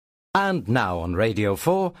And now on Radio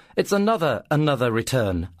 4, it's another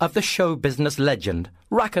return of the show business legend,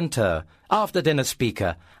 raconteur, after-dinner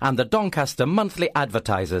speaker, and the Doncaster Monthly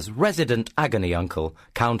Advertiser's resident agony uncle,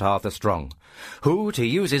 Count Arthur Strong, who, to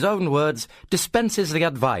use his own words, dispenses the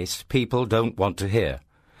advice people don't want to hear.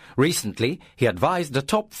 Recently, he advised a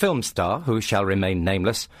top film star, who shall remain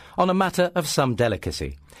nameless, on a matter of some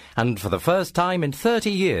delicacy. And for the first time in 30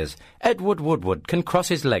 years, Edward Woodward can cross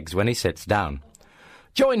his legs when he sits down.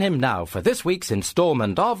 Join him now for this week's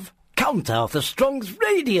instalment of Count Arthur Strong's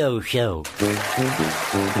Radio Show.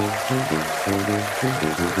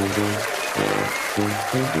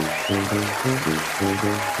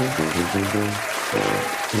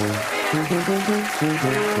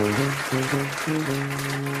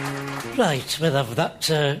 Right, we'll have that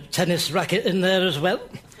tennis racket in there as well.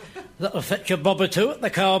 That'll fetch a bob or two at the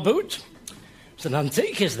car boot. It's an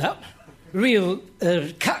antique, is that? Real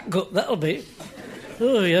catgut, that'll be.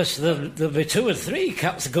 Oh, yes, there'll be 2 or 3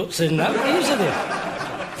 cat's guts in that, easily.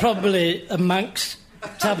 Probably a Manx,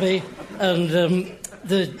 Tabby, and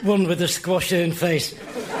the one with the squashed-in face.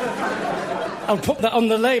 I'll put that on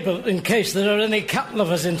the label in case there are any cat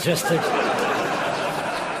lovers interested.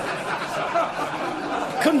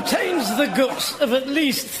 Contains the guts of at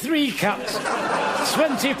least 3 cats.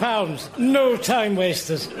 £20. No time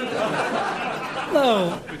wasters.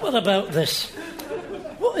 Now, what about this?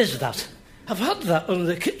 What is that? I've had that on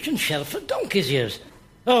the kitchen shelf for donkey's years.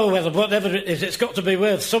 Oh, well, whatever it is, it's got to be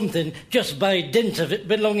worth something just by dint of it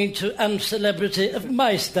belonging to an celebrity of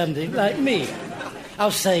my standing, like me.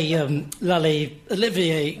 I'll say Lally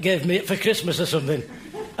Olivier gave me it for Christmas or something.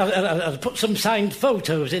 I'll put some signed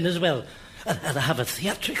photos in as well. And I have a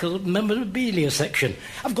theatrical memorabilia section.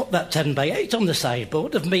 I've got that 10x8 on the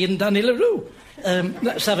sideboard of me and Danny LaRue.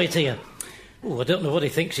 Let's have it here. Oh, I don't know what he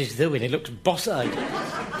thinks he's doing. He looks boss-eyed.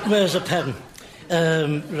 Where's a pen?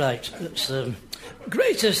 Right, that's...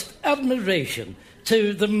 greatest admiration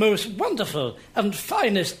to the most wonderful and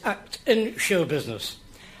finest act in show business.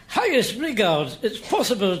 Highest regards it's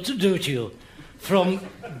possible to do to you. From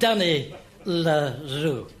Danny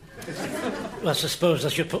LaRue. Well, I suppose I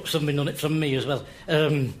should put something on it from me as well.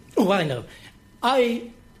 Oh, I know.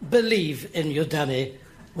 I believe in you, Danny,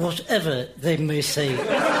 whatever they may say.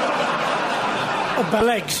 Oh, my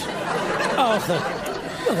legs. Arthur.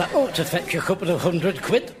 Well, that ought to fetch a couple of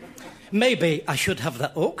 £100. Maybe I should have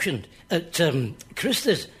that auctioned at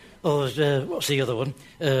Christie's, or what's the other one?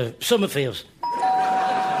 Summerfield's.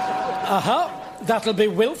 Aha, that'll be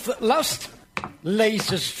Wilf at last.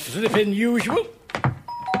 Late as flipping usual.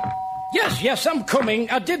 Yes, I'm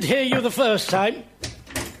coming. I did hear you the first time.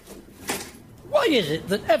 Why is it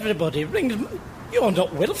that everybody rings... You're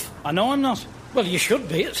not Wilf. I know I'm not. Well, you should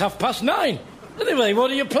be. It's 9:30. Anyway, what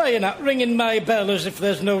are you playing at? Ringing my bell as if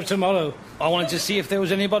there's no tomorrow. I wanted to see if there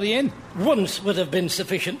was anybody in. Once would have been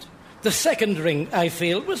sufficient. The second ring, I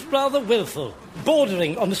feel, was rather willful,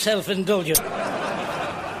 bordering on self-indulgence.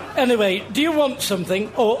 Anyway, do you want something,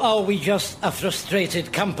 or are we just a frustrated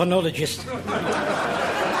campanologist?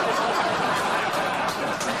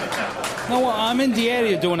 No, I'm in the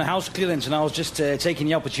area doing a house clearance, and I was just taking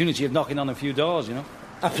the opportunity of knocking on a few doors, you know.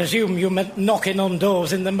 I presume you meant knocking on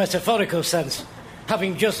doors in the metaphorical sense,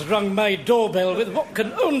 having just rung my doorbell with what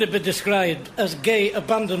can only be described as gay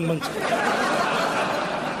abandonment.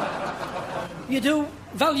 You do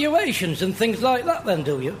valuations and things like that then,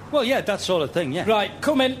 do you? Well, yeah, that sort of thing, yeah. Right,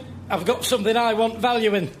 come in. I've got something I want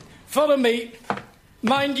valuing. Follow me.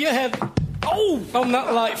 Mind your head. Oh, on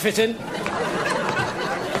that light fitting.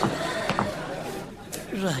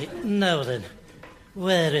 Right, now then.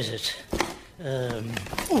 Where is it? Here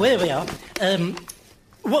we are.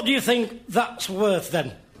 What do you think that's worth,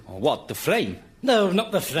 then? What, the frame? No,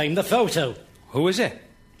 not the frame, the photo. Who is it?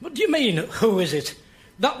 What do you mean, who is it?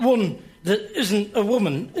 That one that isn't a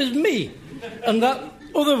woman is me. And that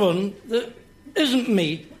other one that isn't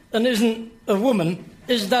me and isn't a woman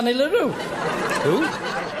is Danny LaRue. Who?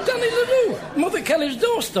 Danny LaRue, Mother Kelly's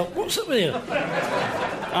doorstop. What's up with you?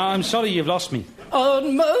 I'm sorry you've lost me.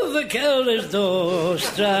 On Mother Kelly's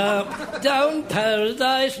doorstep, down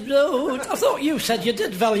Paradise Road. I thought you said you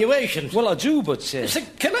did valuations. Well, I do, but... It's a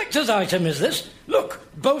collector's item, is this? Look,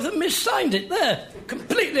 both of them signed it there.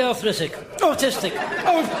 Completely autistic.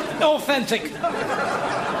 Authentic.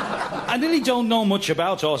 I really don't know much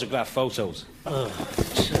about autograph photos. Oh,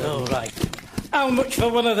 all right. How much for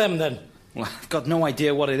one of them, then? Well, I've got no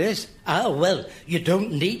idea what it is. Ah, well, you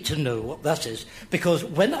don't need to know what that is, because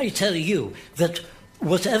when I tell you that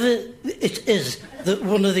whatever it is that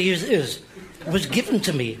one of these is was given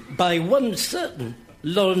to me by one certain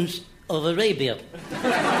Lawrence of Arabia.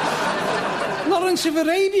 Lawrence Lawrence of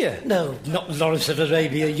Arabia? No, not Lawrence of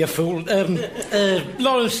Arabia, you fool.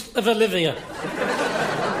 Lawrence of Olivia.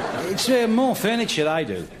 It's more furniture I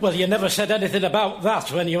do. Well, you never said anything about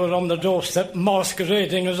that when you were on the doorstep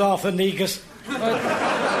masquerading as Arthur Negus.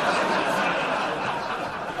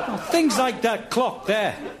 Things like that clock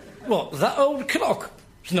there. What, that old clock?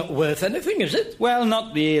 It's not worth anything, is it? Well,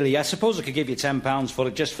 not really. I suppose I could give you £10 for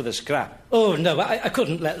it just for the scrap. Oh, no, I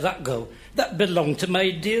couldn't let that go. That belonged to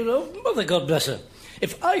my dear old mother, God bless her.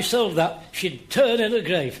 If I sold that, she'd turn in her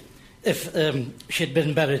grave. If she'd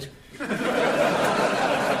been buried.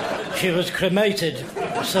 She was cremated,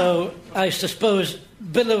 so I suppose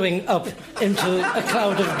billowing up into a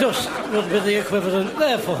cloud of dust would be the equivalent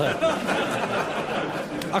there for her.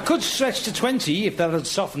 I could stretch to 20 if that would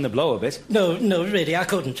soften the blow a bit. No, really, I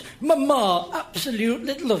couldn't. Mamma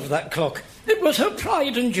absolutely loved that clock. It was her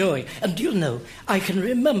pride and joy. And do you know, I can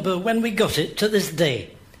remember when we got it to this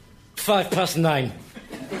day. 9:05.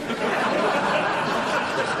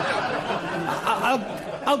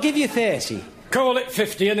 I'll give you 30. Call it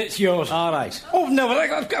 50 and it's yours. All right. Oh, no,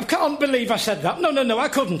 I can't believe I said that. No, I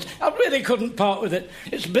couldn't. I really couldn't part with it.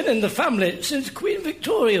 It's been in the family since Queen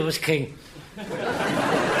Victoria was king.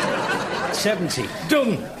 70.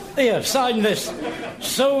 Done. Here, sign this.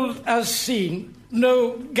 Sold as seen.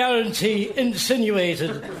 No guarantee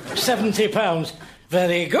insinuated. £70.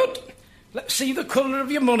 Very good. Let's see the colour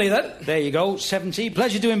of your money, then. There you go, 70.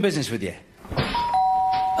 Pleasure doing business with you.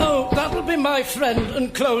 Oh, that'll be my friend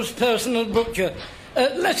and close personal butcher.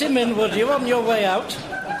 Let him in, would you, on your way out?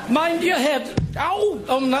 Mind your head. Ow!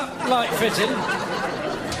 On that light fitting.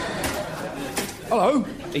 Hello?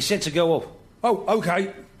 He said to go up. Oh,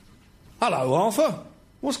 OK. Hello, Arthur.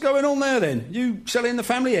 What's going on there, then? You selling the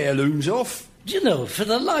family heirlooms off? Do you know, for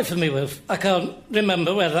the life of me, Wilf, I can't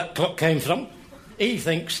remember where that clock came from. He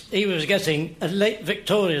thinks he was getting a late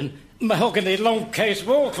Victorian mahogany long case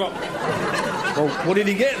wall clock. Well, what did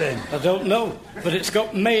he get, then? I don't know, but it's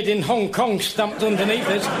got made in Hong Kong stamped underneath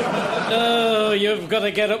it. Oh, you've got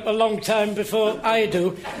to get up a long time before I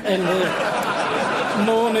do in the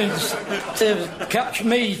mornings to catch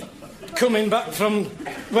me coming back from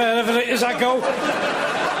wherever it is I go.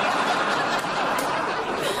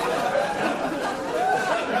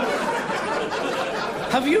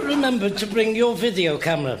 Have you remembered to bring your video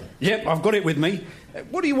camera? Yep, I've got it with me.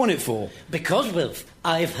 What do you want it for? Because, Wilf,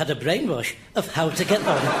 I've had a brainwash of how to get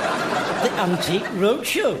on the Antique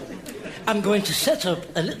Roadshow. I'm going to set up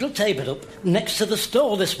a little table up next to the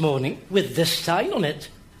store this morning with this sign on it.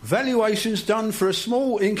 Valuations done for a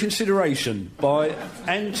small in consideration by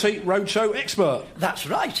Antique Roadshow expert. That's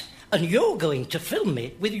right. And you're going to film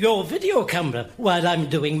me with your video camera while I'm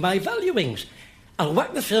doing my valuings. I'll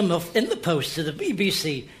whack the film off in the post to the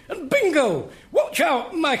BBC. And bingo! Watch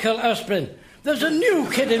out, Michael Asprin. There's a new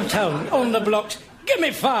kid in town on the blocks. Give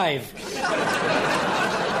me 5.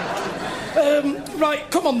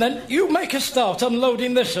 Right, come on then. You make a start on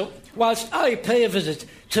loading this up whilst I pay a visit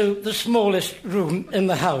to the smallest room in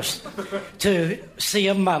the house to see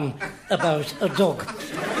a man about a dog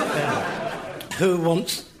who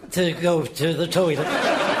wants to go to the toilet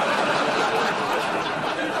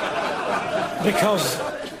because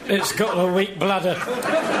it's got a weak bladder.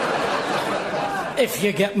 If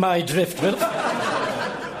you get my drift, Will.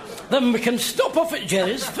 Then we can stop off at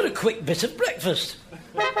Jerry's for a quick bit of breakfast.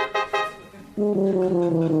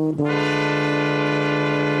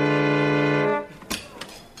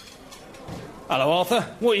 Hello, Arthur.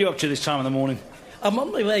 What are you up to this time of the morning? I'm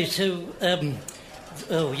on my way to,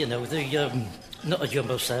 not a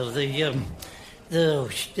jumbo sale, the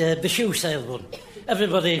shoe sale one.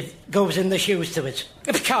 Everybody goes in the shoes to it.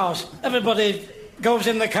 Cars. Everybody goes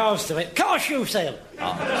in the cars to it. Car shoe sale.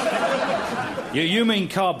 Oh. You mean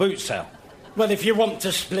car boot sale? Well, if you want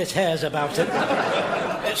to split hairs about it.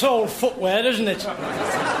 It's all footwear, isn't it?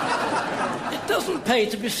 It doesn't pay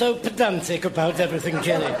to be so pedantic about everything,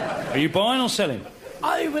 Jerry. Are you buying or selling?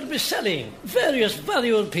 I will be selling various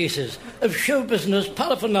valuable pieces of show business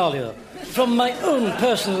paraphernalia from my own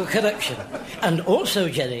personal collection. And also,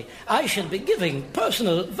 Jerry, I shall be giving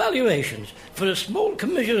personal valuations for a small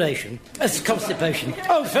commiseration... constipation.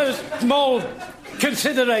 Oh, for a small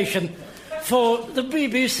consideration for the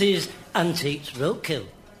BBC's Antiques Roadkill.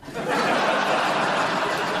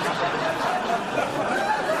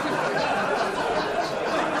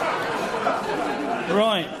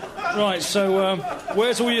 Right, so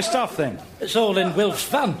where's all your stuff then? It's all in Wilf's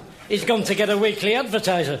van. He's gone to get a weekly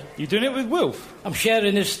advertiser. You doing it with Wilf? I'm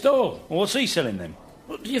sharing his stall. Well, what's he selling then?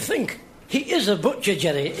 What do you think? He is a butcher,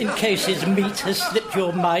 Jerry, in case his meat has slipped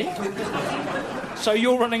your mind. So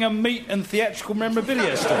you're running a meat and theatrical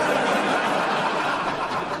memorabilia store?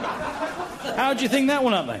 How do you think that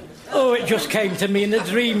one up, then? Oh, it just came to me in a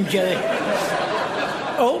dream, Jerry.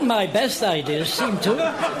 All my best ideas seem to.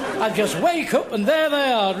 I just wake up and there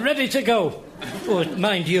they are, ready to go. Oh,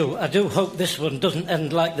 mind you, I do hope this one doesn't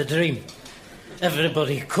end like the dream.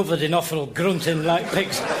 Everybody covered in offal, grunting like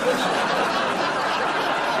pigs.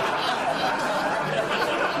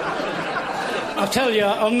 I tell you,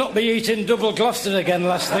 I'll not be eating double Gloucester again,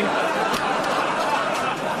 last thing.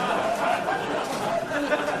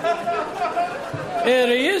 Here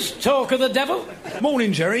he is, talk of the devil.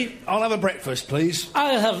 Morning, Jerry. I'll have a breakfast, please.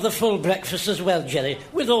 I'll have the full breakfast as well, Jerry,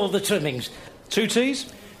 with all the trimmings. 2 teas?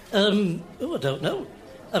 I don't know.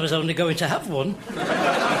 I was only going to have one.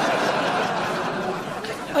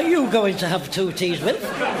 Are you going to have 2 teas, Will?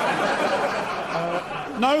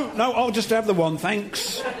 No, I'll just have the one,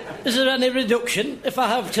 thanks. Is there any reduction if I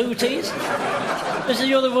have 2 teas? Is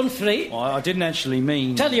the other one free? Well, I didn't actually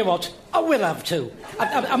mean... Tell you what, I will have 2.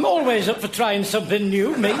 I'm always up for trying something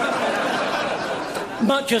new, me.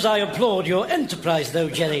 Much as I applaud your enterprise, though,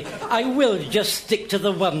 Jerry, I will just stick to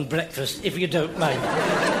the one breakfast, if you don't mind.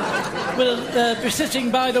 We'll be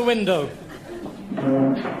sitting by the window.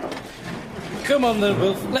 Come on then,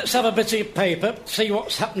 Wolf. Let's have a bit of paper, see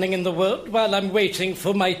what's happening in the world while I'm waiting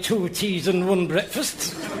for my 2 teas and 1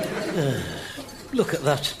 breakfast. Look at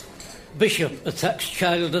that. Bishop attacks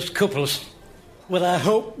childless couples. Well, I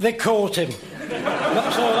hope they caught him.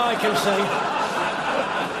 That's all I can say.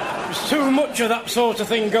 There's too much of that sort of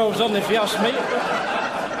thing goes on, if you ask me.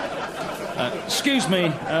 Excuse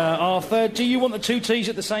me, Arthur, do you want the 2 teas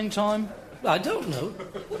at the same time? I don't know.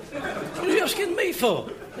 What are you asking me for?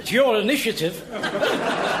 It's your initiative.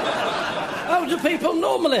 How do people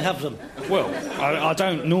normally have them? Well, I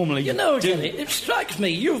don't normally... You know, Jenny, it strikes me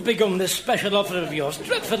you've begun this special offer of yours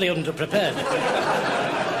dreadfully underprepared.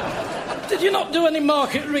 Did you not do any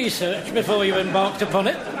market research before you embarked upon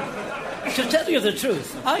it? To tell you the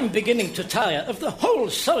truth, I'm beginning to tire of the whole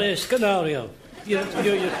sorry scenario.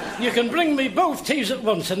 You can bring me both teas at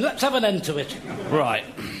once and let's have an end to it. Right.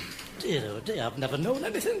 Dear, oh dear, I've never known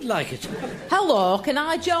anything like it. Hello, can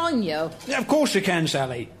I join you? Yeah, of course you can,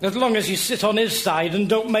 Sally. As long as you sit on his side and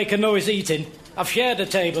don't make a noise eating. I've shared a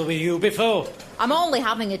table with you before. I'm only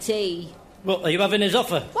having a tea. What, are you having his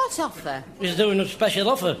offer? What offer? He's doing a special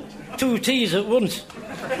offer. 2 teas at once.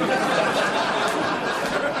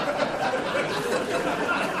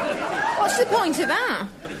 What's the point of that?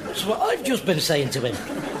 That's what I've just been saying to him.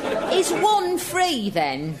 Is 1 free,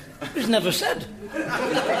 then? He's never said.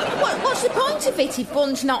 What's the point of it if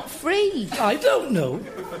 1's not free? I don't know.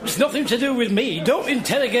 It's nothing to do with me. Don't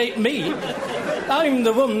interrogate me. I'm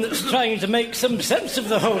the one that's trying to make some sense of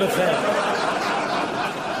the whole affair.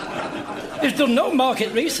 He's done no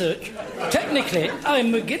market research. Technically,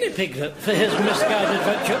 I'm a guinea pig for his misguided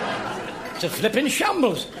venture. It's a flipping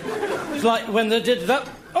shambles. It's like when they did that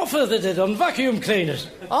offer they did on vacuum cleaners.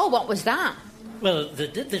 Oh, what was that? Well, they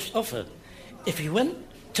did this offer. If you went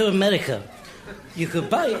to America, you could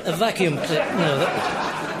buy a vacuum cleaner. No,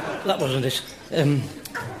 that wasn't it.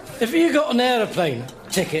 If you got an aeroplane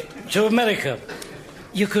ticket to America,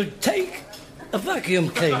 you could take a vacuum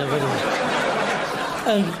cleaner with you.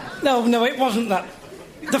 And no, it wasn't that.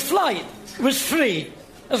 The flight was free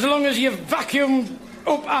as long as you vacuumed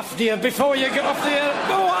up after you before you got off the air.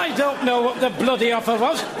 Oh, I don't know what the bloody offer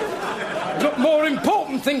was. Got more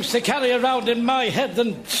important things to carry around in my head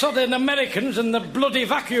than sodding Americans and the bloody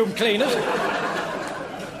vacuum cleaners.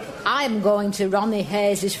 I'm going to Ronnie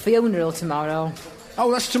Hayes' funeral tomorrow.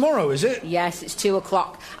 Oh, that's tomorrow, is it? Yes, it's 2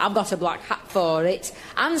 o'clock. I've got a black hat for it,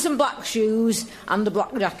 and some black shoes, and a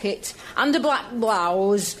black jacket, and a black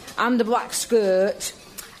blouse, and a black skirt,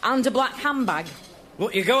 and a black handbag.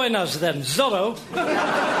 What you going as, then? Zorro?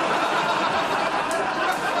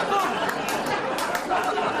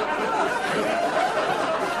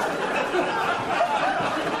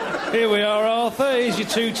 Here we are, Arthur. Here's your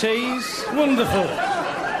 2 teas. Wonderful.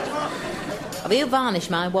 Have you varnished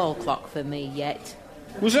my wall clock for me yet?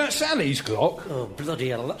 Was that Sally's clock? Oh, bloody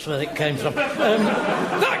hell, that's where it came from.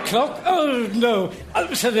 That clock? Oh, no,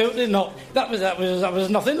 absolutely not. That was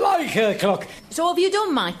nothing like her clock. So have you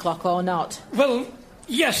done my clock or not? Well,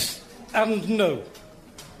 yes and no.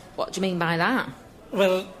 What do you mean by that?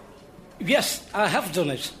 Well, yes, I have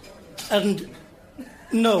done it. And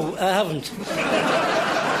no, I haven't.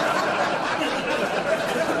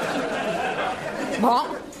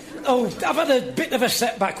 What? Oh, I've had a bit of a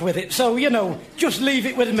setback with it, so, just leave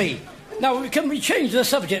it with me. Now, can we change the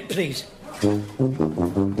subject, please?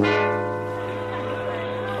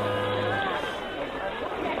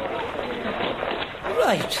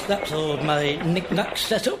 Right, that's all my knick-knacks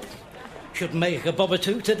set up. Should make a bob or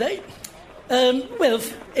two today.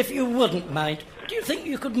 Wilf, if you wouldn't mind, do you think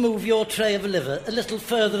you could move your tray of liver a little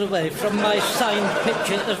further away from my signed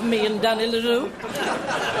picture of me and Danny LaRue?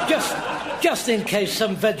 Just in case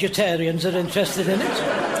some vegetarians are interested in it.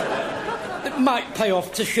 It might pay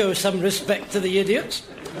off to show some respect to the idiots.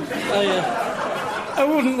 I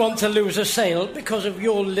wouldn't want to lose a sale because of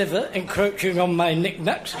your liver encroaching on my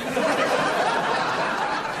knickknacks.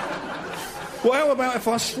 Well, how about if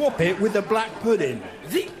I swap it with the black pudding?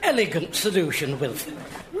 The elegant solution, Wilf.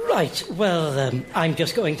 Right, well, I'm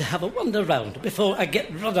just going to have a wander round before I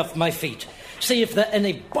get run off my feet. See if there are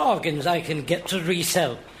any bargains I can get to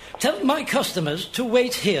resell. Tell my customers to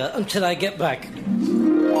wait here until I get back.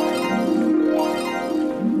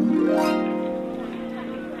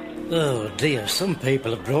 Oh dear, some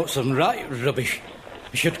people have brought some right rubbish.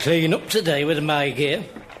 I should clean up today with my gear.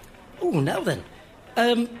 Oh, now then.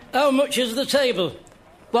 How much is the table?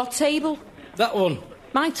 What table? That one.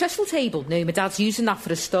 My trestle table. No, my dad's using that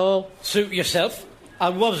for a stall. Suit yourself. I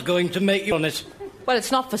was going to make you on it. Well,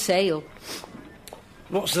 it's not for sale.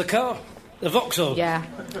 What's the car? The Vauxhall? Yeah.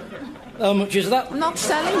 How much is that? I'm not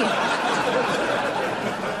selling it.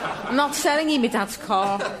 I'm not selling you my dad's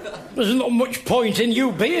car. There's not much point in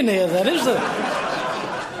you being here then, is there?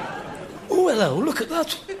 Oh, hello, look at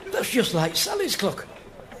that. That's just like Sally's clock.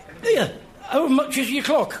 Here, how much is your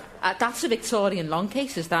clock? That's a Victorian long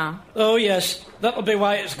case, is that? Oh, yes. That'll be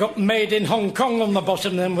why it's got made in Hong Kong on the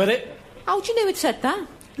bottom then, with it. How do you know it said that?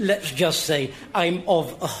 Let's just say I'm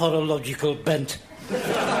of a horological bent.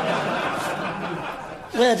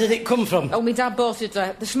 Where did it come from? Oh, my dad bought it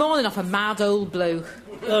this morning off a mad old bloke.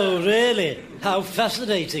 Oh, really? How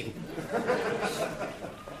fascinating.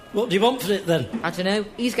 What do you want for it, then? I don't know.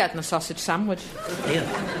 He's getting a sausage sandwich. Here,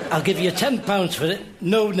 I'll give you £10 for it.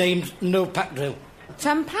 No names, no pack drill.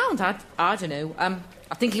 £10? I don't know. I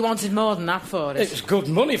think he wanted more than that for it. It's good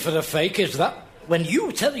money for a fake, is that? When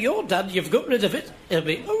you tell your dad you've got rid of it, it'll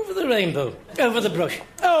be over the rainbow, over the brush,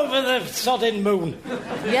 over the sodding moon.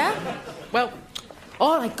 Yeah? Well,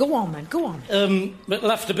 all right, go on, then, go on. It'll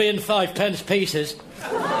have to be in 5p pieces.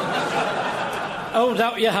 Hold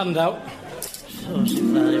out your hand out.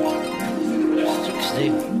 45, 60.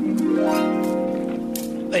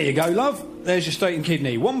 There you go, love. There's your steak and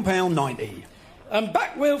kidney. £1.90. I'm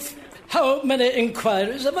back, Wilf. How many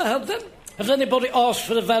inquiries have I had then? Has anybody asked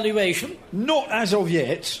for a valuation? Not as of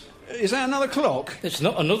yet. Is that another clock? It's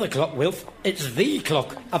not another clock, Wilf. It's the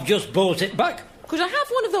clock. I've just bought it back. Could I have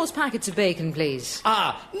one of those packets of bacon, please?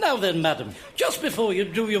 Ah, now then, madam. Just before you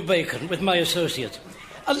do your bacon with my associate,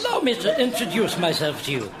 allow me to introduce myself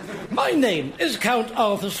to you. My name is Count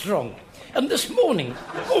Arthur Strong. And this morning...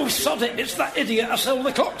 Oh, sod it, it's that idiot I sold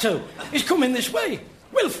the clock to. He's coming this way.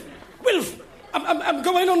 Wilf! I'm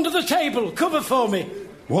going under the table. Cover for me.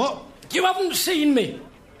 What? You haven't seen me.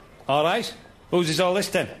 All right. Whose is all this,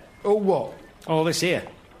 then? Oh, what? All this here.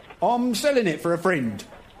 I'm selling it for a friend.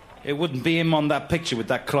 It wouldn't be him on that picture with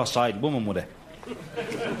that cross-eyed woman, would it?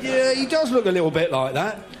 Yeah, he does look a little bit like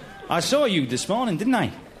that. I saw you this morning, didn't I?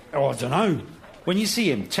 Oh, I don't know. When you see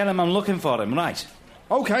him, tell him I'm looking for him, right?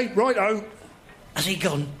 OK, righto. Has he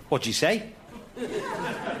gone? What'd you say?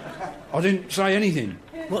 I didn't say anything.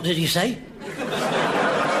 What did he say?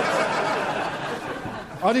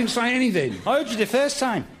 I didn't say anything. I heard you the first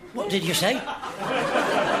time. What did you say?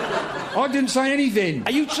 I didn't say anything.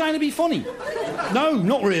 Are you trying to be funny? No,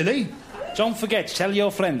 not really. Don't forget to tell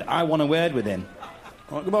your friend I want a word with him.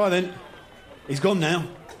 Right, goodbye then. He's gone now.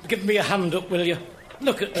 Give me a hand up, will you?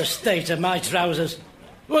 Look at the state of my trousers.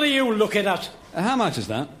 What are you looking at? How much is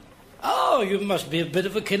that? Oh, you must be a bit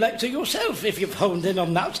of a collector yourself if you've honed in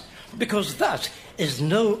on that. Because that is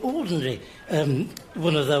no ordinary,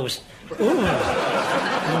 one of those. Oh,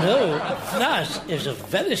 no, that is a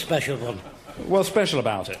very special one. What's special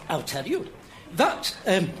about it? I'll tell you. That,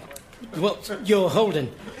 what you're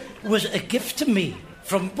holding, was a gift to me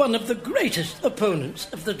from one of the greatest opponents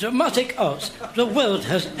of the dramatic arts the world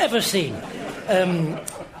has ever seen.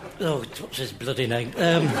 What's his bloody name?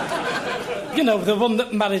 You know, the one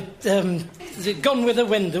that married, Gone with the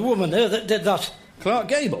Wind, the woman that did that. Clark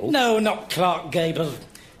Gable? No, not Clark Gable.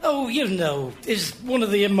 Oh, you know, is one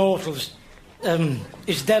of the immortals.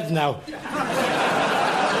 He's dead now.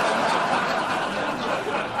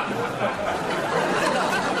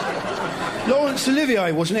 Laurence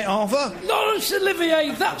Olivier, wasn't it, Arthur? Laurence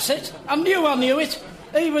Olivier, that's it. I knew it.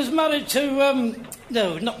 He was married to,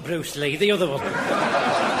 no, not Bruce Lee, the other one.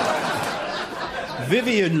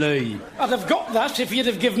 Vivian Lee. I'd have got that if you'd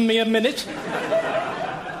have given me a minute.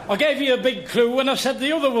 I gave you a big clue when I said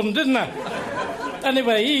the other one, didn't I?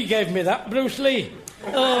 Anyway, he gave me that, Bruce Lee.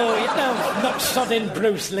 Oh, no, not sodding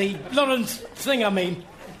Bruce Lee. Lawrence Thing, I mean.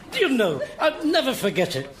 Do you know, I'd never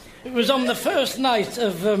forget it. It was on the first night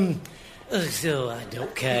of, I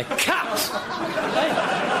don't care, Cats.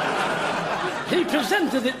 He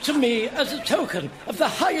presented it to me as a token of the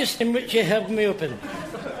highest in which he held me up in.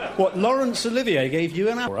 What, Laurence Olivier gave you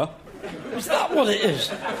an hour? Is that what it is?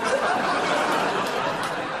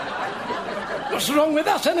 What's wrong with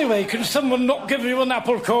that anyway? Can someone not give you an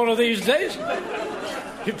apple corer these days?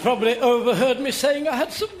 You probably overheard me saying I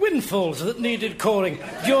had some windfalls that needed coring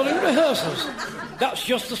during rehearsals. That's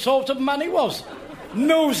just the sort of man he was.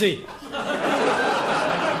 Nosy.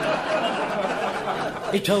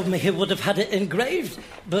 He told me he would have had it engraved,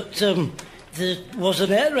 but there was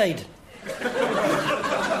an air raid.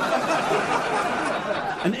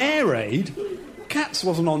 An air raid? Cats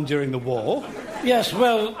wasn't on during the war. Yes,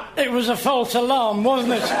 well, it was a false alarm,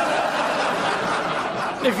 wasn't it?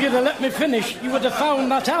 If you'd have let me finish, you would have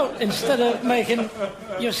found that out instead of making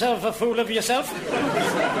yourself a fool of yourself.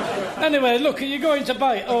 Anyway, look, are you going to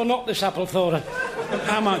buy it or not, this apple thora?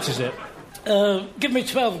 How much is it? Give me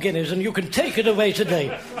 12 guineas and you can take it away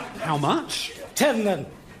today. How much? 10 then.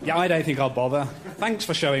 Yeah, I don't think I'll bother. Thanks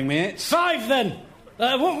for showing me it. 5 then.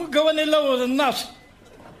 I won't go any lower than that.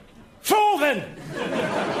 4 then.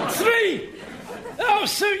 3. Oh,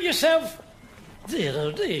 suit yourself. Dear,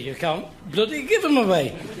 oh dear, you can't bloody give them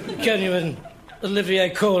away. Genuine Olivier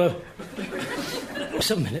Corer.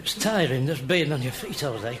 Some minutes tiring just being on your feet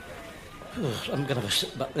all day. Oh, I'm going to have a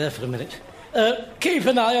sit back there for a minute. Keep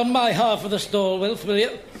an eye on my half of the stall, Wilf, will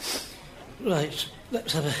you? Right,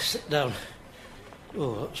 let's have a sit down.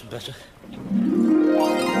 Oh, that's better.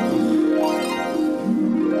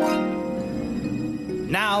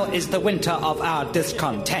 Now is the winter of our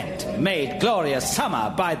discontent, made glorious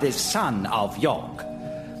summer by this sun of York.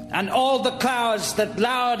 And all the clouds that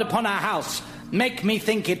lowered upon our house make me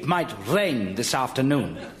think it might rain this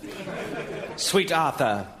afternoon. Sweet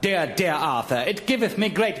Arthur, dear, dear Arthur, it giveth me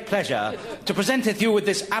great pleasure to presenteth you with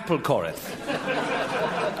this apple coreth,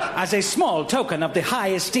 as a small token of the high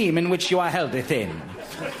esteem in which you are held within.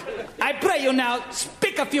 I pray you now,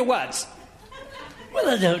 speak a few words. Well,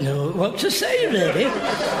 I don't know what to say, really.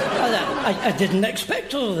 I didn't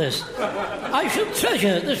expect all this. I shall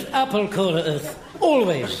treasure this apple coreth,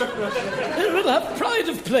 always. It will have pride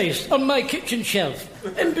of place on my kitchen shelf,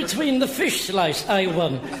 in between the fish slice I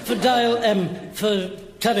won for dial M for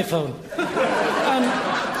telephone,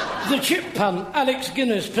 and the chip pan Alex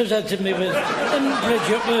Guinness presented me with in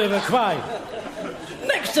Bridge up River Kwai.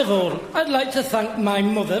 Next of all, I'd like to thank my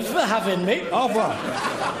mother for having me.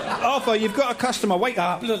 Arthur, you've got a customer. Wake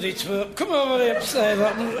up. Bloody twerp. Come over here and say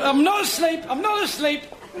that. I'm not asleep.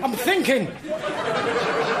 I'm thinking.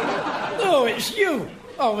 Oh, it's you.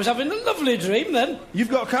 I was having a lovely dream then. You've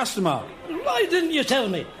got a customer. Why didn't you tell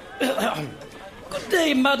me? Good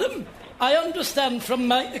day, madam. I understand from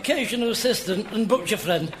my occasional assistant and butcher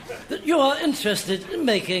friend that you are interested in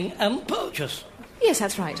making an purchase. Yes,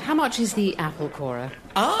 that's right. How much is the apple corer?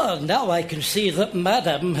 Ah, now I can see that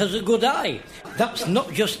Madame has a good eye. That's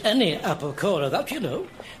not just any apple corer, that you know.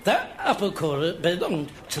 That apple corer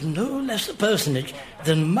belonged to no less a personage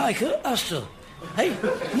than Michael Astral. Hey,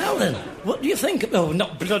 now then, what do you think? Oh,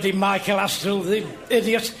 not bloody Michael Astral, the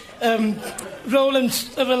idiot. Roland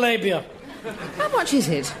of Arabia. How much is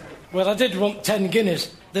it? Well, I did want 10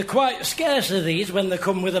 guineas. They're quite scarce of these when they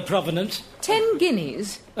come with a provenance. 10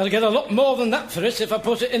 guineas? I'll get a lot more than that for it if I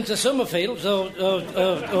put it into Summerfields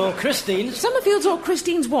or Christine's. Summerfields or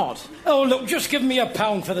Christine's what? Oh, look, just give me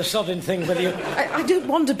 £1 for the sodding thing, will you? I don't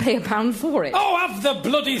want to pay £1 for it. Oh, have the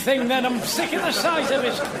bloody thing then. I'm sick of the sight of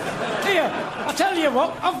it. Here, I tell you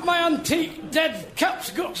what, have my antique dead cat's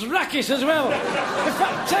guts racket as well. In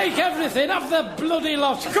fact, take everything, have the bloody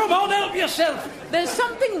lot. Come on, help yourself. There's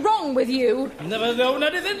something wrong with you. Never known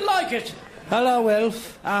anything like it. Hello,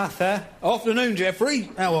 Wilf. Arthur. Afternoon, Geoffrey.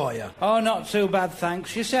 How are you? Oh, not too bad,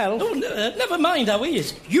 thanks. Yourself? Oh, never mind how he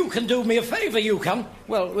is. You can do me a favour, you can.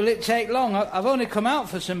 Well, will it take long? I've only come out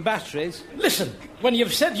for some batteries. Listen, when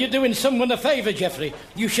you've said you're doing someone a favour, Geoffrey,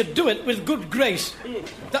 you should do it with good grace.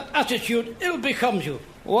 That attitude ill becomes you.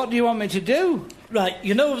 What do you want me to do? Right,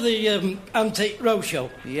 you know the Antique Roadshow?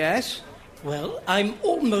 Yes. Well, I'm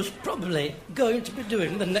almost probably going to be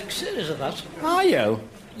doing the next series of that. Are you?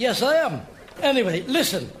 Yes, I am. Anyway,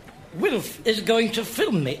 listen. Wilf is going to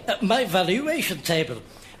film me at my valuation table,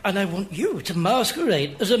 and I want you to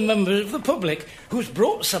masquerade as a member of the public who's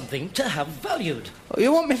brought something to have valued. Oh,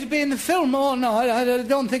 you want me to be in the film? Oh, no, I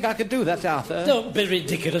don't think I could do that, Arthur. Don't be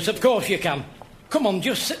ridiculous. Of course you can. Come on,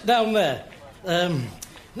 just sit down there.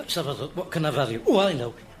 Let's have a look. What can I value? Oh, I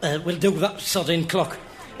know. We'll do that sodding clock.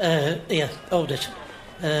 Here, hold it.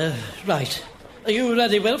 Right. Are you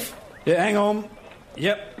ready, Wilf? Yeah, hang on.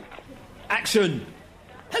 Yep. Action.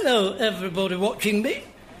 Hello, everybody watching me.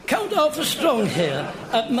 Count Arthur Strong here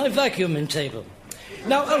at my vacuuming table.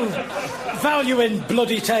 Now, valuing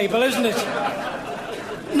bloody table, isn't it?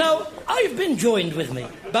 Now, I've been joined with me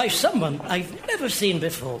by someone I've never seen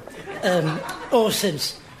before, or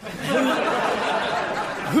since,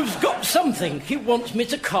 who's got something he wants me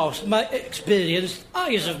to cast my experienced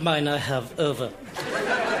eyes of mine I have over.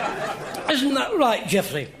 Isn't that right,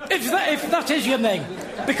 Geoffrey? If that is your name,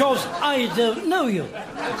 because I don't know you.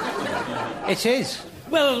 It is.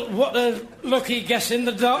 Well, what a lucky guess in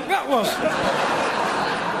the dark that was.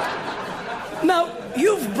 Now,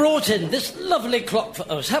 you've brought in this lovely clock for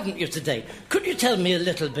us, haven't you, today? Could you tell me a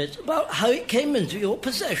little bit about how it came into your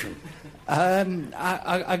possession?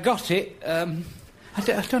 I got it. I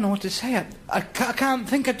don't know what to say. I can't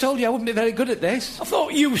think I told you I wouldn't be very good at this. I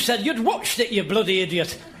thought you said you'd watched it, you bloody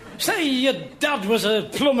idiot. Say your dad was a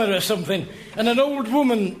plumber or something, and an old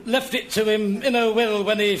woman left it to him in her will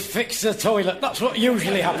when he fixed the toilet. That's what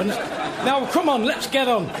usually happens. Now, come on, let's get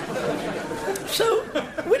on. So,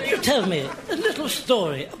 will you tell me a little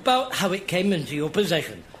story about how it came into your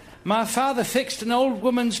possession? My father fixed an old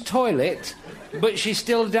woman's toilet, but she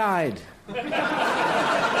still died.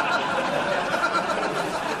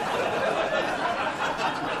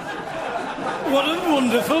 What a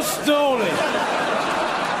wonderful story.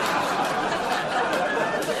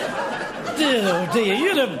 Dear, oh dear,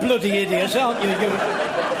 you're a bloody idiot, aren't you?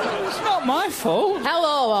 It's not my fault.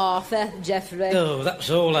 Hello, Arthur, Geoffrey. Oh, that's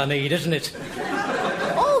all I need, isn't it?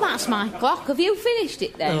 Oh, that's my clock. Have you finished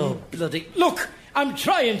it then? Oh, bloody... Look, I'm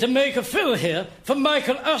trying to make a fill here for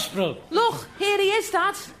Michael Aspinall. Look, here he is,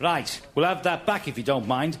 Dad. Right, we'll have that back if you don't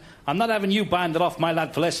mind. I'm not having you buying it off my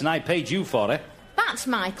lad for less than I paid you for it. That's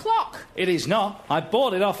my clock. It is not. I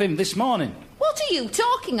bought it off him this morning. What are you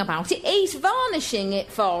talking about? He's varnishing it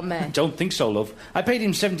for me. Don't think so, love. I paid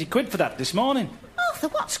him 70 quid for that this morning. Arthur,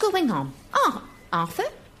 what's going on? Oh, Arthur?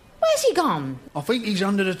 Where's he gone? I think he's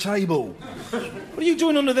under the table. What are you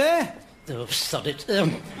doing under there? Oh, sod it.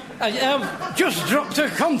 I just dropped a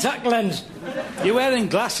contact lens. You're wearing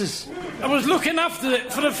glasses. I was looking after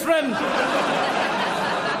it for a friend.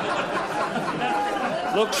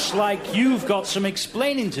 Looks like you've got some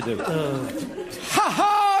explaining to do.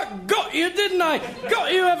 Ha-ha! Got you, didn't I?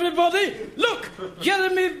 Got you, everybody. Look,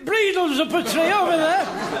 Jeremy Breedle's up a tree over there.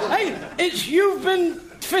 Hey, it's you've been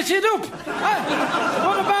fitted up.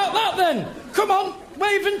 What about that, then? Come on,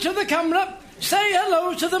 waving to the camera. Say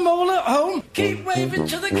hello to them all at home. Keep waving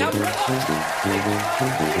to the camera.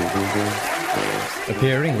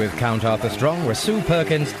 Appearing with Count Arthur Strong were Sue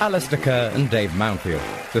Perkins, Alistair Kerr and Dave Mountfield.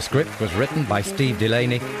 The script was written by Steve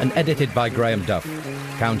Delaney and edited by Graham Duff.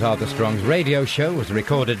 Count Arthur Strong's radio show was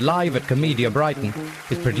recorded live at Comedia Brighton,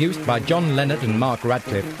 is produced by John Leonard and Mark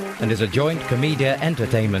Radcliffe, and is a joint Comedia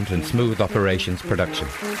Entertainment and Smooth Operations production.